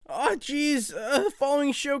Geez, the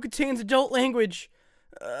following show contains adult language.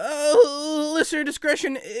 Listener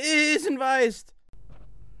discretion is advised.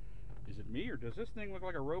 Is it me, or does this thing look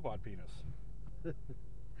like a robot penis?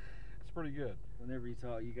 It's pretty good. Whenever you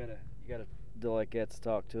talk, you gotta do like that to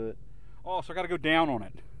talk to it. Oh, so I gotta go down on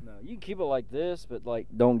it. No, you can keep it like this, but like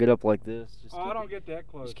don't get up like this. Just I don't get that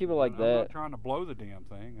close. Just keep it like that. I'm not trying to blow the damn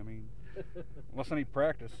thing. I mean, unless I need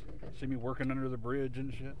practice. See me working under the bridge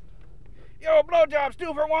and shit. Yo, blowjobs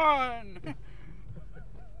 2 for 1.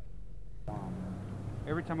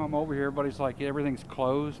 Every time I'm over here, everybody's like, everything's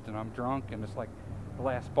closed, and I'm drunk, and it's like the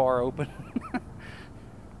last bar open.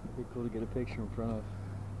 It'd be cool to get a picture in front of.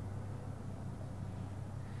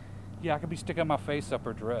 Yeah, I could be sticking my face up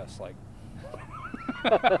her dress, like.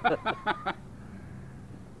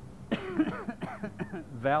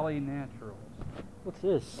 Valley Naturals. What's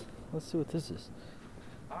this? Let's see what this is.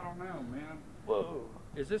 I don't know, man. Whoa.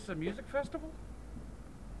 Is this a music festival?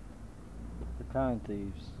 The Time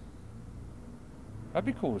Thieves. That'd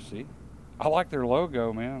be cool to see. I like their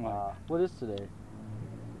logo, man. Like, what is today?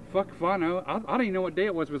 fuck if I know. I didn't even know what day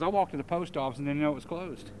it was because I walked to the post office and didn't know it was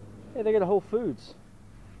closed. Hey, they got a Whole Foods.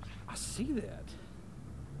 I see that.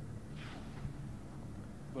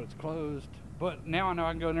 But it's closed. But now I know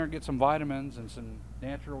I can go in there and get some vitamins and some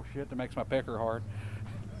natural shit that makes my pecker hard.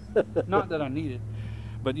 Not that I need it.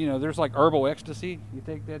 But, you know, there's like herbal ecstasy. You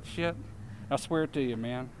take that shit. I swear to you,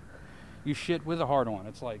 man. You shit with a heart on.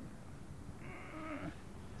 It's like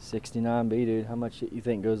 69B, dude. How much shit you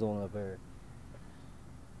think goes on up there?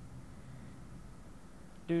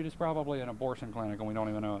 dude, it's probably an abortion clinic and we don't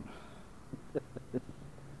even know it.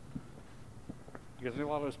 Because a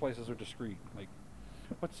lot of those places are discreet. Like,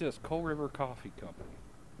 what's this? Coal River Coffee Company.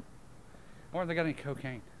 I wonder if they got any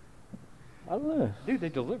cocaine. I don't know. Dude, they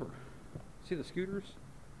deliver. See the scooters?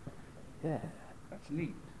 Yeah. That's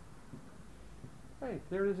neat. Hey,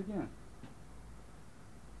 there it is again.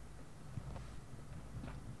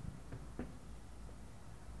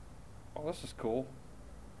 Oh, this is cool.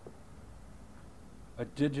 A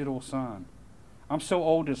digital sign. I'm so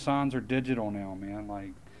old that signs are digital now, man.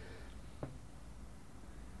 Like,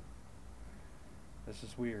 this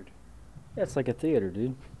is weird. Yeah, it's like a theater,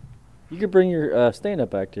 dude. You could bring your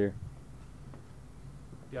stand-up act here.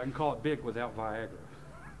 Yeah, I can call it big without Viagra.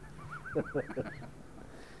 Let's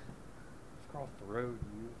cross the road.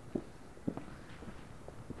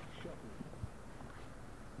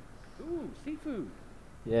 Ooh, seafood.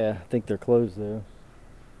 Yeah, I think they're closed, though.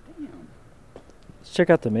 Damn. Let's check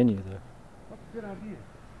out the menu, though. That's a good idea.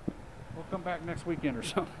 We'll come back next weekend or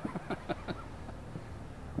something. I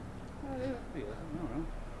don't know.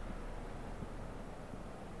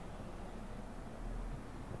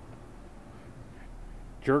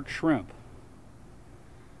 Jerk shrimp.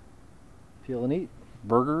 Peel and eat.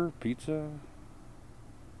 Burger, pizza,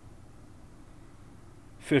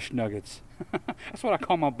 fish nuggets. That's what I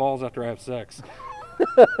call my balls after I have sex.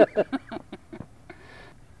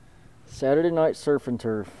 Saturday night surf and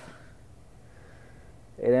turf.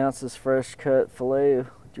 8 ounces fresh cut filet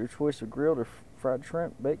with your choice of grilled or fried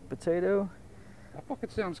shrimp, baked potato. That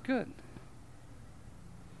fucking sounds good.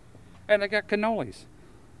 And they got cannolis.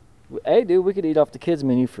 Hey, dude, we could eat off the kids'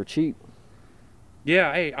 menu for cheap.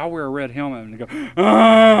 Yeah, hey, I'll wear a red helmet and go,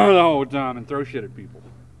 ah, the whole time and throw shit at people.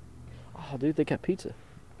 Oh, dude, they got pizza.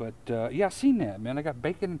 But, yeah, I seen that, man. They got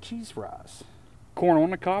bacon and cheese fries. Corn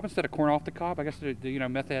on the cob instead of corn off the cob. I guess,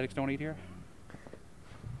 meth addicts don't eat here.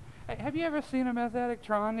 Hey, have you ever seen a meth addict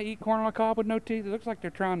trying to eat corn on the cob with no teeth? It looks like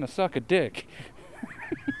they're trying to suck a dick.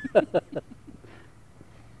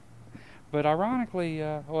 But ironically,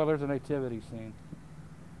 there's a nativity scene.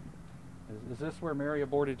 Is this where Mary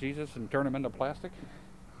aborted Jesus and turned him into plastic?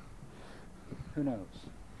 Who knows?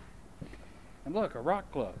 And look, a rock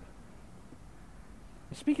club.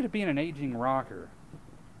 Speaking of being an aging rocker,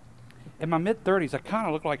 in my mid-30s, I kind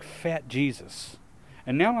of look like fat Jesus.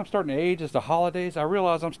 And now that I'm starting to age as the holidays, I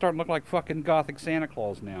realize I'm starting to look like fucking gothic Santa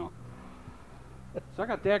Claus now. So I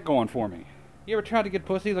got that going for me. You ever tried to get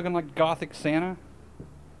pussy looking like gothic Santa?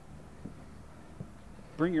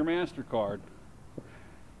 Bring your MasterCard.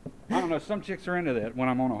 I don't know, some chicks are into that when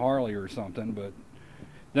I'm on a Harley or something, but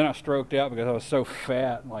then I stroked out because I was so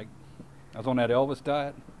fat, like I was on that Elvis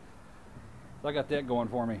diet. So I got that going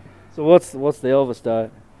for me. So what's the Elvis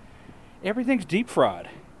diet? Everything's deep fried,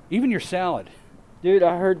 even your salad. Dude,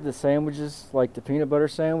 I heard the sandwiches, like the peanut butter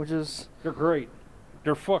sandwiches. They're great.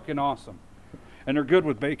 They're fucking awesome. And they're good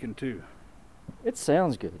with bacon too. It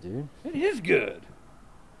sounds good, dude. It is good.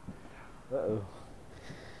 Uh-oh.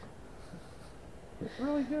 It's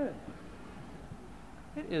really good.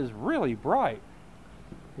 It is really bright.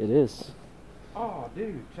 It is. Oh,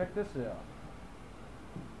 dude, check this out.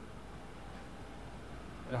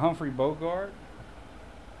 Humphrey Bogart.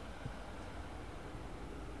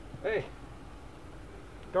 Hey,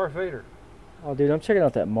 Darth Vader. Oh, dude, I'm checking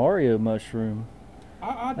out that Mario mushroom.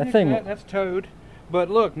 I That dig thing- that. That's Toad. But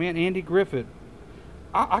look, man, Andy Griffith.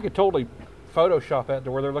 I could totally Photoshop that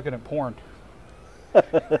to where they're looking at porn.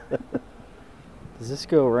 Does this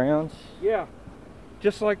go around? Yeah,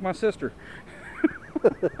 just like my sister.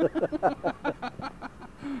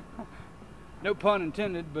 No pun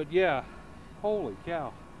intended, but yeah. Holy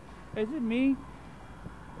cow. Is it me?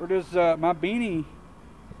 Or does my beanie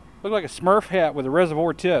look like a Smurf hat with a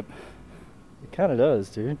reservoir tip? It kind of does,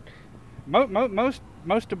 dude.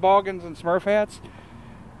 Most toboggans and Smurf hats,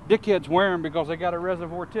 dickheads wear them because they got a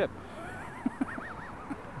reservoir tip.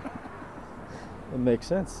 It makes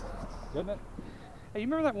sense. Doesn't it? Hey, you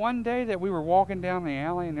remember that one day that we were walking down the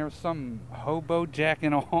alley and there was some hobo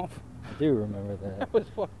jacking off? I do remember that. That was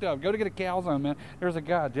fucked up. Go to get a calzone, man. There's a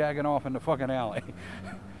guy jacking off in the fucking alley.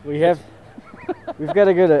 We've got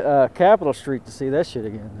to go to Capitol Street to see that shit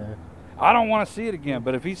again, though. I don't want to see it again,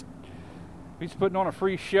 but if he's putting on a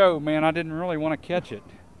free show, man, I didn't really want to catch it.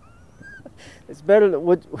 It's better than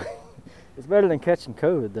it's better than catching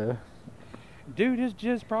COVID, though. Dude, his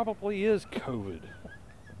jizz probably is COVID.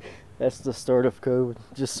 That's the start of COVID.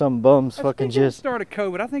 Just some bums fucking Speaking of just. start of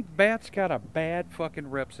COVID, I think Bat's got a bad fucking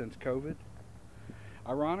rep since COVID.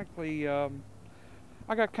 Ironically, I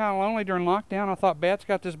got kind of lonely during lockdown. I thought Bat's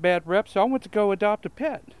got this bad rep, so I went to go adopt a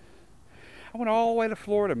pet. I went all the way to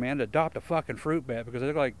Florida, man, to adopt a fucking fruit bat because they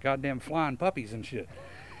look like goddamn flying puppies and shit.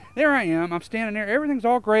 There I am. I'm standing there. Everything's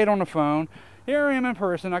all great on the phone. Here I am in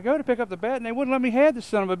person. I go to pick up the bat, and they wouldn't let me have this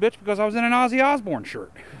son of a bitch because I was in an Ozzy Osbourne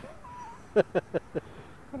shirt. Had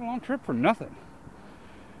a long trip for nothing.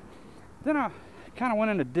 Then I kind of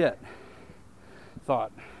went into debt.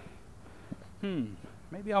 Thought,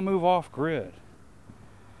 maybe I'll move off grid.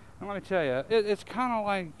 And let me tell you, it's kind of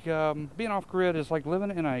like being off grid is like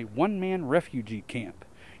living in a one-man refugee camp,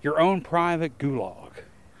 your own private gulag.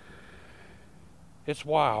 It's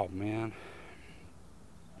wild, man.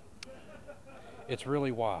 It's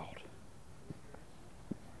really wild.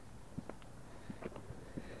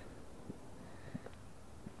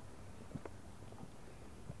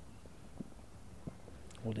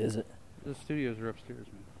 What is it? The studios are upstairs,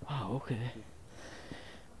 man. Oh, okay.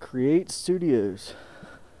 Create Studios.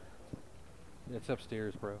 It's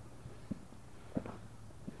upstairs, bro.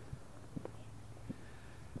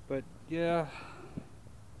 But yeah,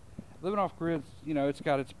 living off grid, you know, it's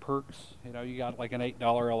got its perks. You know, you got like an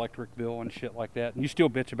 $8 electric bill and shit like that, and you still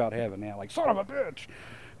bitch about having that. Like, son of a bitch.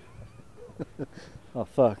 Oh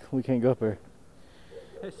fuck, we can't go up there.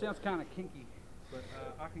 It sounds kind of kinky, but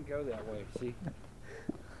I can go that way. See?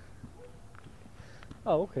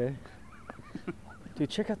 Oh, okay. Dude,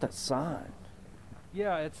 check out that sign.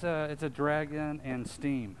 Yeah, it's a dragon and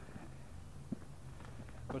steam.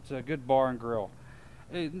 But it's a good bar and grill.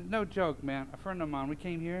 Hey, no joke, man. A friend of mine, we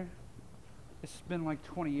came here. It's been like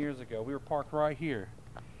 20 years ago. We were parked right here.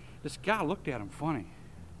 This guy looked at him funny.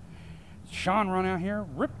 Sean run out here,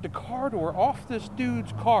 ripped the car door off this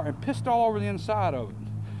dude's car and pissed all over the inside of it.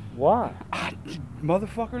 Why?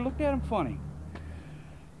 Motherfucker looked at him funny.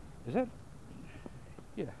 Is that?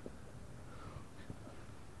 Yeah.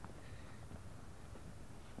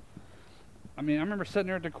 I mean, I remember sitting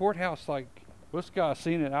there at the courthouse like, this guy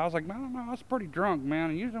seen it. I was like, I don't know, I was pretty drunk,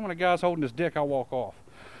 man. And usually when a guy's holding his dick, I walk off.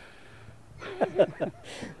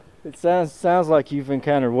 It sounds like you've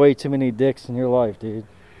encountered way too many dicks in your life, dude.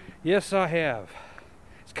 Yes, I have.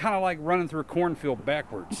 It's kind of like running through a cornfield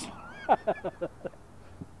backwards. I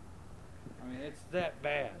mean, it's that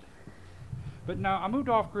bad. But no, I moved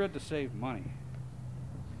off grid to save money.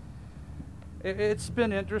 It's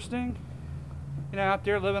been interesting. You know, out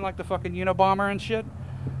there living like the fucking Unabomber and shit.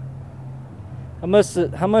 How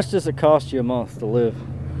much does it cost you a month to live?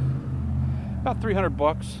 About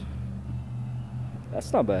 $300.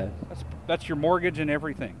 That's not bad. That's your mortgage and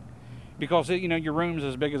everything. Because, you know, your room's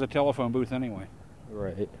as big as a telephone booth anyway.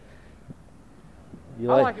 Right. I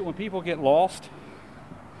like it when people get lost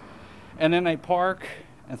and then they park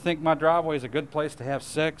and think my driveway is a good place to have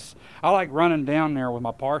sex. I like running down there with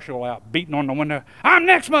my partial out, beating on the window. I'm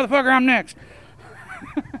next, motherfucker, I'm next.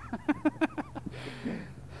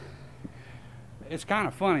 It's kind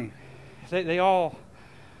of funny. They all,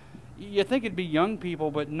 you think it'd be young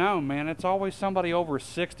people, but no, man, it's always somebody over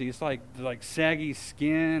 60. It's like saggy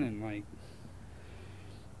skin and like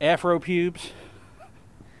afro pubes.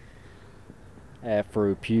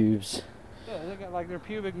 Afro pubes. Yeah, they got like their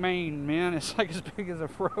pubic mane, man. It's like as big as a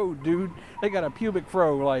fro, dude. They got a pubic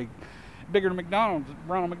fro like bigger than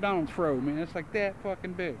Ronald McDonald's fro, man. It's like that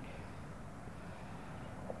fucking big.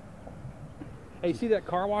 Hey, see that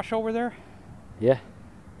car wash over there? Yeah.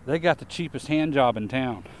 They got the cheapest hand job in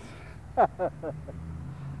town. But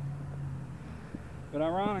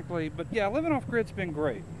ironically, yeah, living off grid's been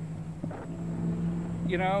great.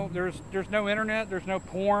 You know, there's no internet, there's no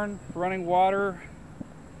porn, running water.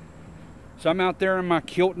 So I'm out there in my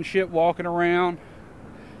kilt and shit walking around.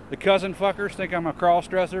 The cousin fuckers think I'm a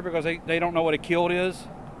cross-dresser because they don't know what a kilt is.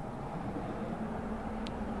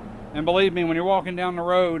 And believe me, when you're walking down the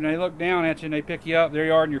road and they look down at you and they pick you up, there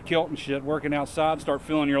you are in your kilt and shit, working outside, start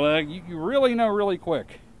feeling your leg, you really know really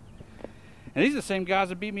quick. And these are the same guys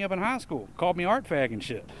that beat me up in high school, called me art fag and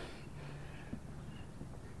shit.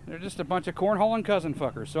 They're just a bunch of cornholing cousin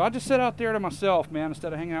fuckers. So I just sit out there to myself, man,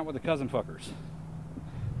 instead of hanging out with the cousin fuckers.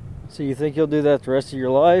 So you think you'll do that the rest of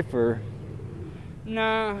your life, or?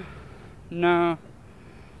 Nah.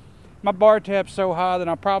 My bar tap's so high that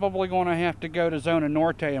I'm probably going to have to go to Zona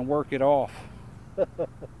Norte and work it off.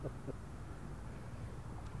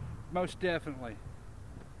 Most definitely.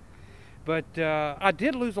 But I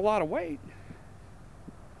did lose a lot of weight.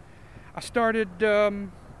 I started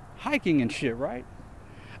hiking and shit, right?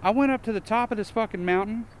 I went up to the top of this fucking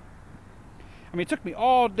mountain. I mean, it took me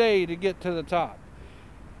all day to get to the top.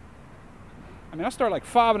 I mean, I started like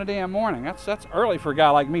 5 in the damn morning. That's early for a guy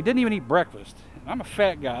like me. Didn't even eat breakfast. I'm a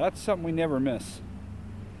fat guy. That's something we never miss.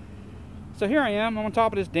 So here I am. I'm on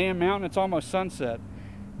top of this damn mountain. It's almost sunset.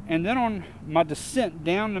 And then on my descent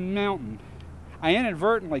down the mountain, I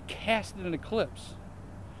inadvertently cast an eclipse.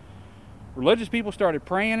 Religious people started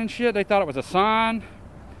praying and shit. They thought it was a sign.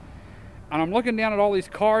 And I'm looking down at all these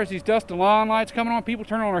cars, these dust and lawn lights coming on, people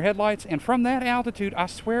turning on their headlights. And from that altitude, I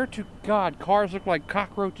swear to God, cars look like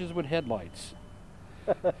cockroaches with headlights.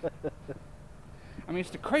 I mean, it's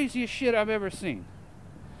the craziest shit I've ever seen.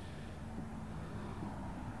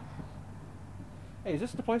 Hey, is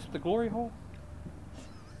this the place with the glory hole?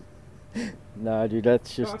 No, dude,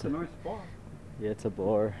 that's Oh, just. that's a nice bar. Yeah, it's a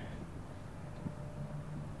bar.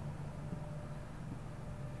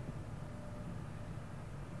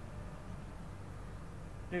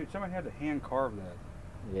 Dude, somebody had to hand carve that.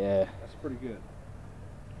 Yeah. That's pretty good.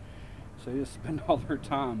 So they just spend all their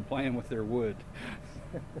time playing with their wood.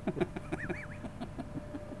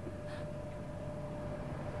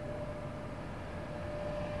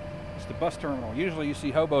 It's the bus terminal. Usually you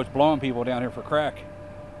see hobos blowing people down here for crack.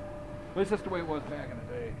 At least that's the way it was back in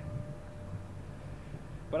the day.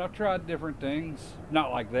 But I've tried different things.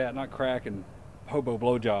 Not like that, not crack and hobo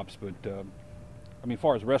blowjobs, but I mean, as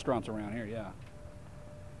far as restaurants around here, yeah.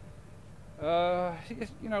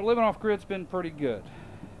 You know, living off grid's been pretty good.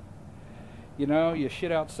 You know, you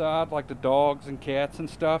shit outside like the dogs and cats and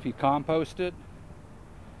stuff. You compost it.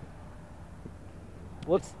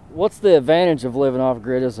 What's the advantage of living off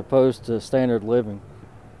grid as opposed to standard living?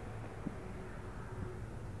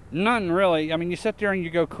 None really. I mean, you sit there and you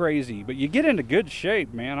go crazy, but you get into good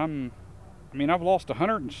shape, man. I've lost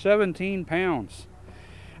 117 pounds.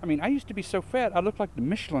 I mean, I used to be so fat, I looked like the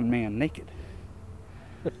Michelin Man naked.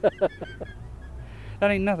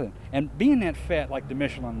 That ain't nothing. And being that fat like the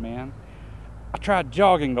Michelin Man, I tried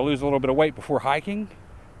jogging to lose a little bit of weight before hiking.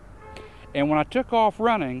 And when I took off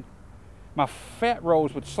running, my fat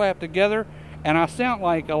rolls would slap together, and I sound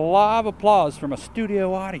like a live applause from a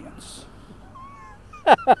studio audience.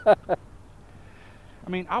 I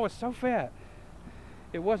mean, I was so fat.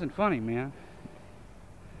 It wasn't funny, man.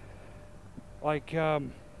 Like,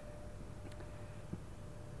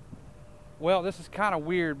 well, this is kind of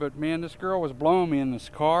weird, but man, this girl was blowing me in this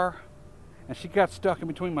car, and she got stuck in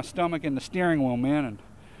between my stomach and the steering wheel, man, and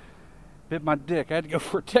bit my dick. I had to go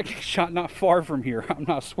for a tetanus shot not far from here.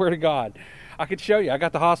 I swear to God. I could show you. I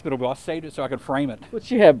got the hospital bill. I saved it so I could frame it. What,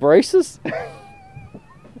 you have braces?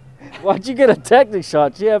 Why'd you get a tetanus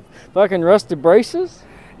shot? You have fucking rusted braces?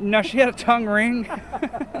 No, she had a tongue ring.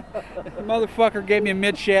 The motherfucker gave me a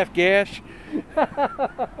mid-shaft gash.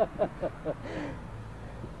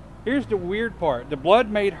 Here's the weird part. The blood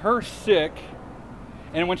made her sick,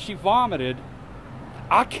 and when she vomited,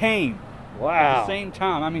 I came. Wow. At the same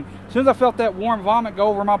time. I mean, as soon as I felt that warm vomit go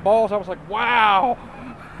over my balls, I was like, wow.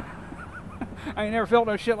 I ain't never felt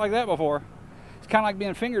no shit like that before. It's kind of like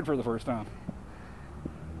being fingered for the first time.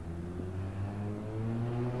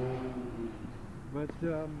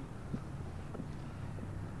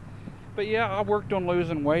 But yeah, I worked on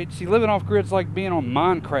losing weight. See, living off grid's like being on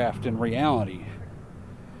Minecraft in reality.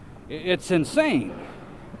 It's insane.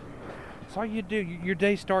 That's all you do. Your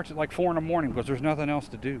day starts at like 4 in the morning because there's nothing else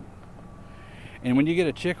to do. And when you get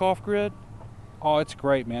a chick off grid, oh, it's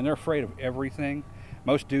great, man. They're afraid of everything.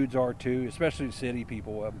 Most dudes are too, especially city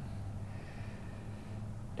people.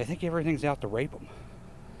 They think everything's out to rape them.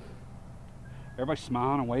 Everybody's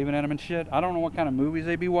smiling and waving at them and shit. I don't know what kind of movies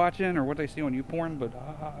they be watching or what they see on YouPorn, but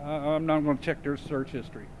I'm not going to check their search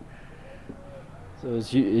history. So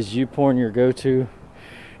is YouPorn your go-to?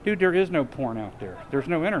 Dude, there is no porn out there. There's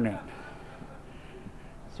no internet.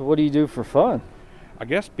 So what do you do for fun? I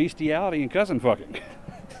guess bestiality and cousin fucking.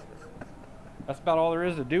 That's about all there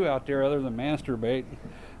is to do out there other than masturbate.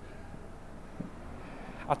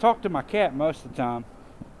 I talk to my cat most of the time.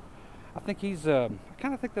 I think he's, I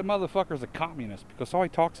kind of think the motherfucker's a communist because all he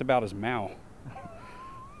talks about is Mao.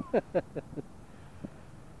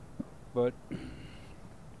 But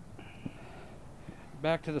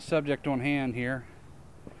back to the subject on hand here.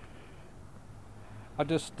 I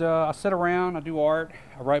sit around, I do art,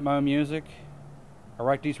 I write my own music, I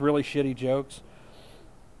write these really shitty jokes,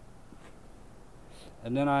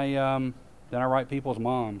 and then I write people's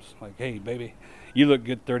moms, like, hey baby, you look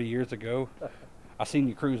good 30 years ago. I seen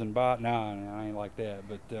you cruising by. Nah, I ain't like that,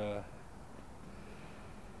 but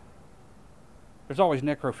there's always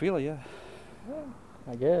necrophilia.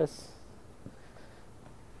 I guess.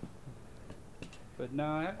 But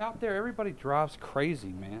no, out there everybody drives crazy,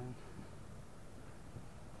 man.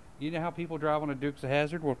 You know how people drive on a Dukes of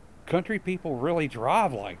Hazzard? Well, country people really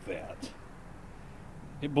drive like that.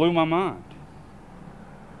 It blew my mind.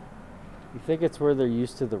 You think it's where they're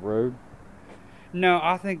used to the road? No,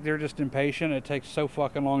 I think they're just impatient. It takes so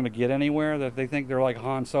fucking long to get anywhere that they think they're like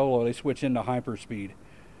Han Solo. They switch into hyperspeed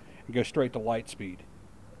and go straight to light speed.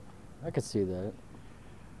 I could see that.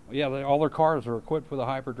 Yeah, all their cars are equipped with a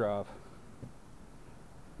hyperdrive.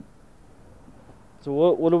 So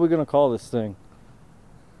what are we going to call this thing?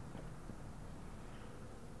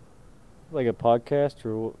 Like a podcast,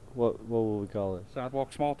 or what will we call it?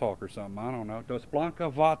 Sidewalk small talk or something. I don't know. Dos Blanca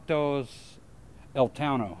Vatos El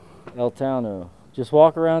Tauno. El Tauno. Just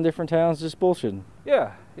walk around different towns just bullshitting.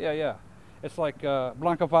 Yeah. It's like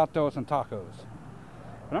Blanca Vatos and tacos.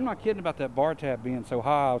 But I'm not kidding about that bar tab being so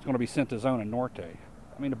high I was going to be sent to Zona Norte.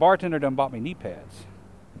 I mean, the bartender done bought me knee pads.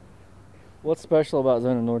 What's special about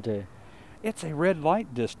Zona Norte? It's a red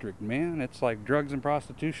light district, man. It's like drugs and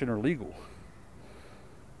prostitution are legal.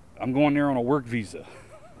 I'm going there on a work visa.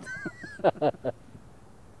 Hey,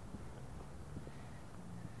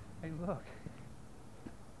 look.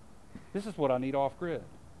 This is what I need off-grid.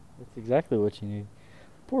 That's exactly what you need.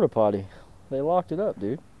 Porta potty. They locked it up,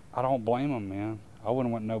 dude. I don't blame them, man. I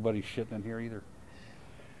wouldn't want nobody shitting in here either.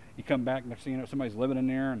 You come back and they're seeing somebody's living in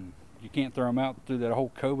there and you can't throw them out through that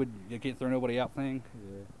whole COVID, you can't throw nobody out thing.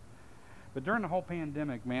 Yeah. But during the whole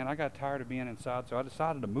pandemic, man, I got tired of being inside, so I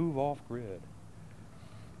decided to move off-grid.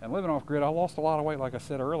 And living off-grid, I lost a lot of weight, like I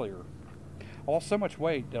said earlier. I lost so much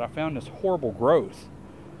weight that I found this horrible growth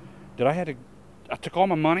that I took all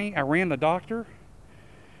my money, I ran the doctor,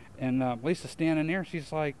 and Lisa's standing there,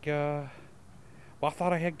 she's like, well, I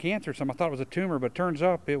thought I had cancer or something. I thought it was a tumor, but turns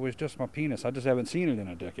up it was just my penis. I just haven't seen it in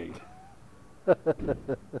a decade. I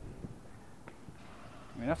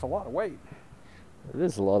mean, that's a lot of weight. It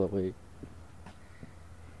is a lot of weight.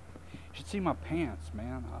 You should see my pants,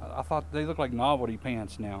 man. I thought they look like novelty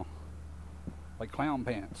pants now. Like clown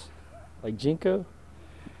pants. Like Jinko?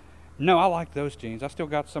 No, I like those jeans. I still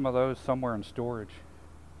got some of those somewhere in storage.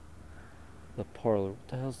 The parlor. What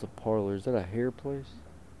the hell's the parlor? Is that a hair place?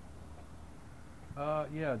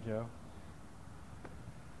 Yeah, Joe.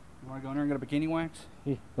 You want to go in there and get a bikini wax?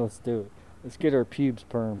 Yeah, let's do it. Let's get our pubes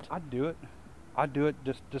permed. I'd do it. I'd do it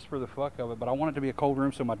just for the fuck of it, but I want it to be a cold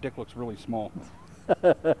room so my dick looks really small.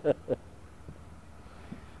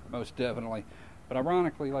 Most definitely. But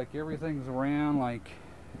ironically, like, everything's around, like,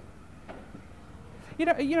 you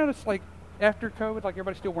know, it's like after COVID, like,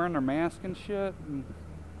 everybody's still wearing their mask and shit. And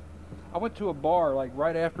I went to a bar, like,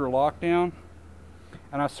 right after lockdown,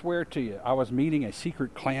 and I swear to you, I was meeting a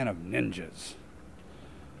secret clan of ninjas.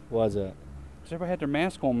 What was that? Because everybody had their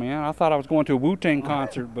mask on, man. I thought I was going to a Wu-Tang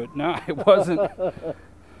concert, but no, it wasn't.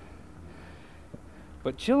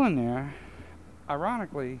 But chilling there,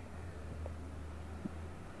 ironically,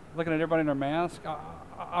 looking at everybody in their mask,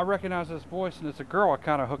 I recognize this voice, and it's a girl I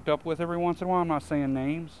kind of hooked up with every once in a while. I'm not saying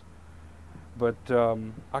names. But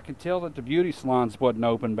I can tell that the beauty salons wasn't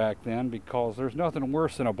open back then, because there's nothing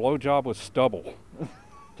worse than a blowjob with stubble.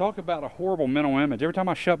 Talk about a horrible mental image. Every time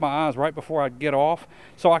I shut my eyes right before I'd get off,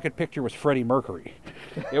 so I could picture was Freddie Mercury.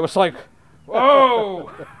 It was like, whoa!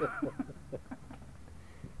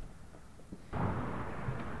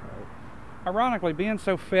 Ironically, being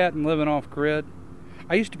so fat and living off grid,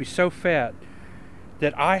 I used to be so fat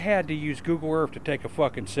that I had to use Google Earth to take a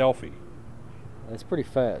fucking selfie. That's pretty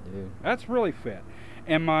fat, dude. That's really fat.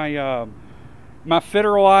 And my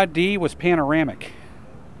federal ID was panoramic.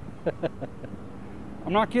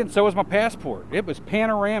 I'm not kidding. So was my passport. It was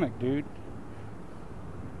panoramic, dude.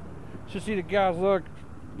 Should see the guy's look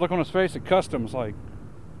on his face at customs like,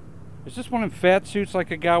 is this one of them fat suits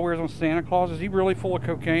like a guy wears on Santa Claus? Is he really full of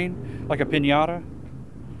cocaine? Like a piñata?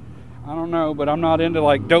 I don't know, but I'm not into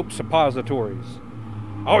like dope suppositories.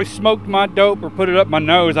 I always smoked my dope or put it up my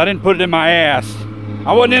nose. I didn't put it in my ass.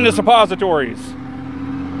 I wasn't into suppositories.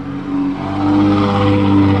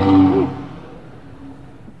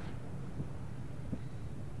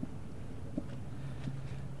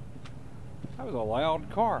 That was a loud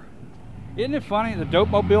car. Isn't it funny the dope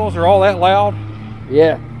mobiles are all that loud?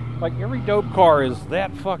 Yeah. Like every dope car is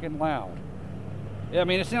that fucking loud. Yeah, I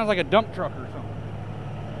mean, it sounds like a dump truck or something.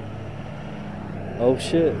 Oh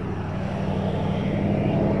shit.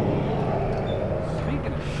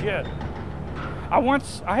 Speaking of shit,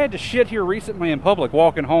 I had to shit here recently in public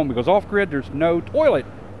walking home because off grid there's no toilet.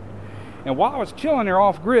 And while I was chilling there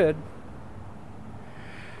off grid,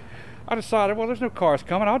 I decided, well, there's no cars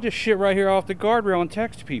coming. I'll just shit right here off the guardrail and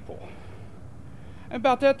text people. And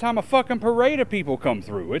about that time, a fucking parade of people come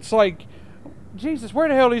through. It's like, Jesus, where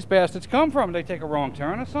the hell these bastards come from? They take a wrong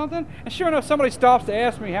turn or something? And sure enough, somebody stops to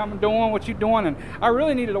ask me how I'm doing, what you doing, and I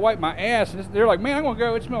really needed to wipe my ass. And they're like, man, I'm going to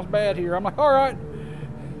go. It smells bad here. I'm like, all right.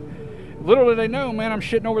 Little did they know, man, I'm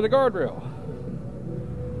shitting over the guardrail.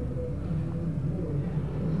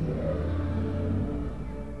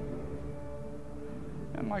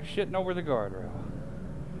 I'm like shitting over the guardrail.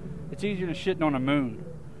 It's easier than shitting on the moon.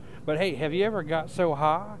 But hey, have you ever got so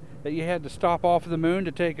high that you had to stop off of the moon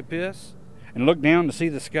to take a piss and look down to see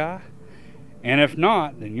the sky? And if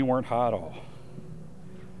not, then you weren't high at all.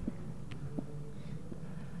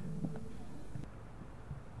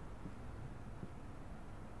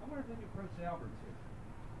 I wonder if they do Prince Albert too.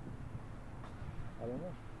 I don't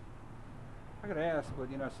know. I could ask,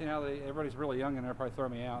 but you know, seeing how everybody's really young and they'll probably throw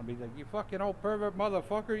me out and be like, you fucking old pervert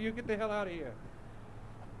motherfucker, you get the hell out of here.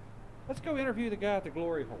 Let's go interview the guy at the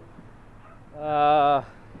Glory Hole.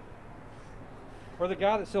 Or the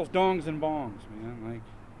guy that sells dongs and bongs, man. Like,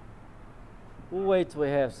 We'll wait till we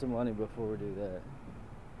have some money before we do that.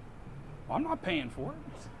 I'm not paying for it.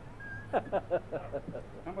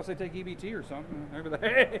 Unless they take EBT or something. They'll be like,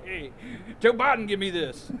 hey, Joe Biden, give me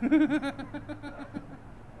this.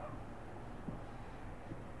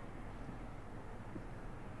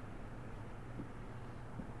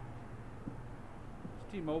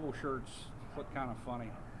 T-Mobile shirts look kind of funny.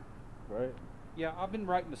 Right? Yeah, I've been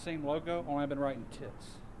writing the same logo, only I've been writing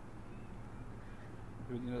tits.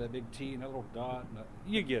 You know, that big T and that little dot.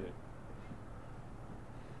 You get it.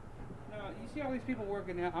 Now, you see all these people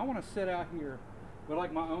working out? I want to sit out here with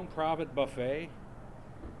like my own private buffet.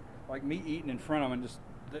 Like me eating in front of them and just,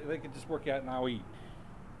 they could just work out and I'll eat.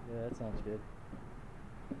 Yeah, that sounds good.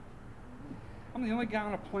 I'm the only guy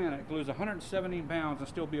on the planet who can lose 117 pounds and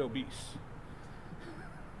still be obese.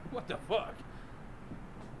 What the fuck?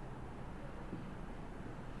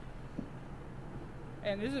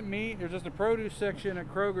 And is it me? There's just the produce section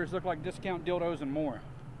at Kroger's look like discount dildos and more.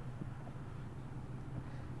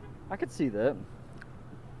 I could see that.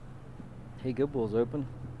 Hey, Good Bull's open.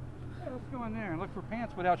 Yeah, let's go in there and look for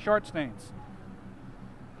pants without shart stains.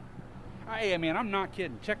 Hey, man, I'm not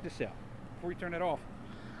kidding. Check this out. Before we turn it off.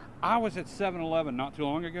 I was at 7-Eleven not too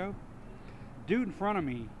long ago. Dude in front of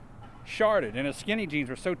me sharted, and his skinny jeans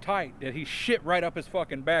were so tight that he shit right up his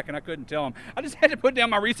fucking back, and I couldn't tell him. I just had to put down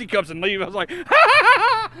my Reese cups and leave. I was like, ha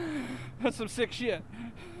ha ha! That's some sick shit.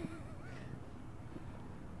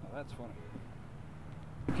 Oh, that's funny.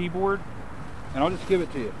 Keyboard, and I'll just give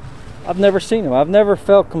it to you. I've never seen him. I've never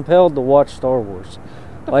felt compelled to watch Star Wars.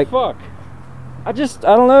 What the fuck? I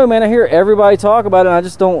don't know, man. I hear everybody talk about it, and I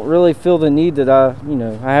just don't really feel the need that I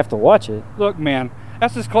have to watch it. Look, man,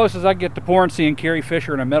 that's as close as I get to porn seeing Carrie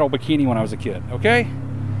Fisher in a metal bikini when I was a kid, okay?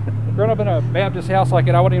 Growing up in a Baptist house like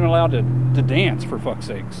it, I wasn't even allowed to dance, for fuck's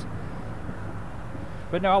sakes.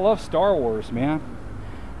 But no, I love Star Wars, man.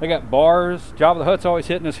 They got bars. Jabba the Hutt's always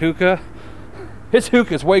hitting his hookah. His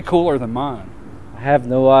hookah's way cooler than mine. I have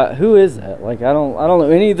no idea. Who is that? Like, I don't know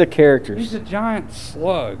any of the characters. He's a giant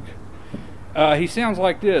slug. He sounds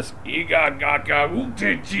like this. Iga gaga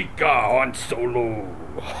ute chica on solo.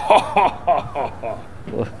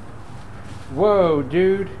 Whoa,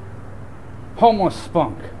 dude. Homeless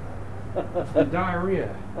spunk. The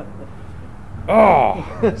diarrhea.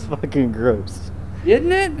 Oh. That's fucking gross.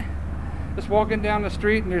 Isn't it? Just walking down the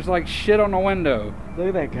street and there's like shit on the window. Look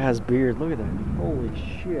at that guy's beard. Look at that. Holy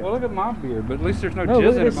shit. Well, look at my beard, but at least there's no look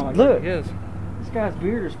jizz at in it this. like Look. his. This guy's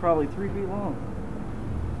beard is probably 3 feet long.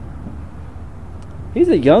 He's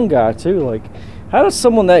a young guy too. Like, how does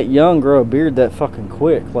someone that young grow a beard that fucking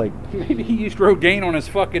quick? Like, Maybe he used Rogaine on his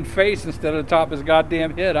fucking face instead of the top of his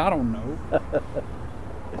goddamn head. I don't know.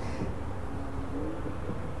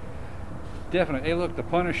 Definitely. Hey, look, the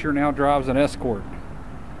Punisher now drives an Escort.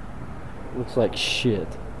 Looks like shit.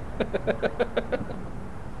 I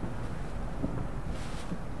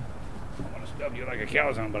want to stub you like a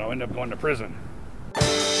calzone, but I'll end up going to prison.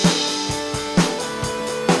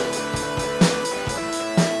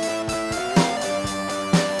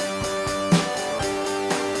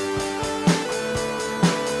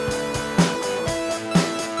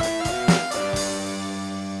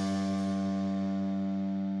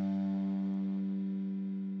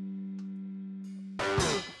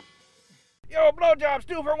 Yo, blowjobs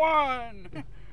 2 for 1.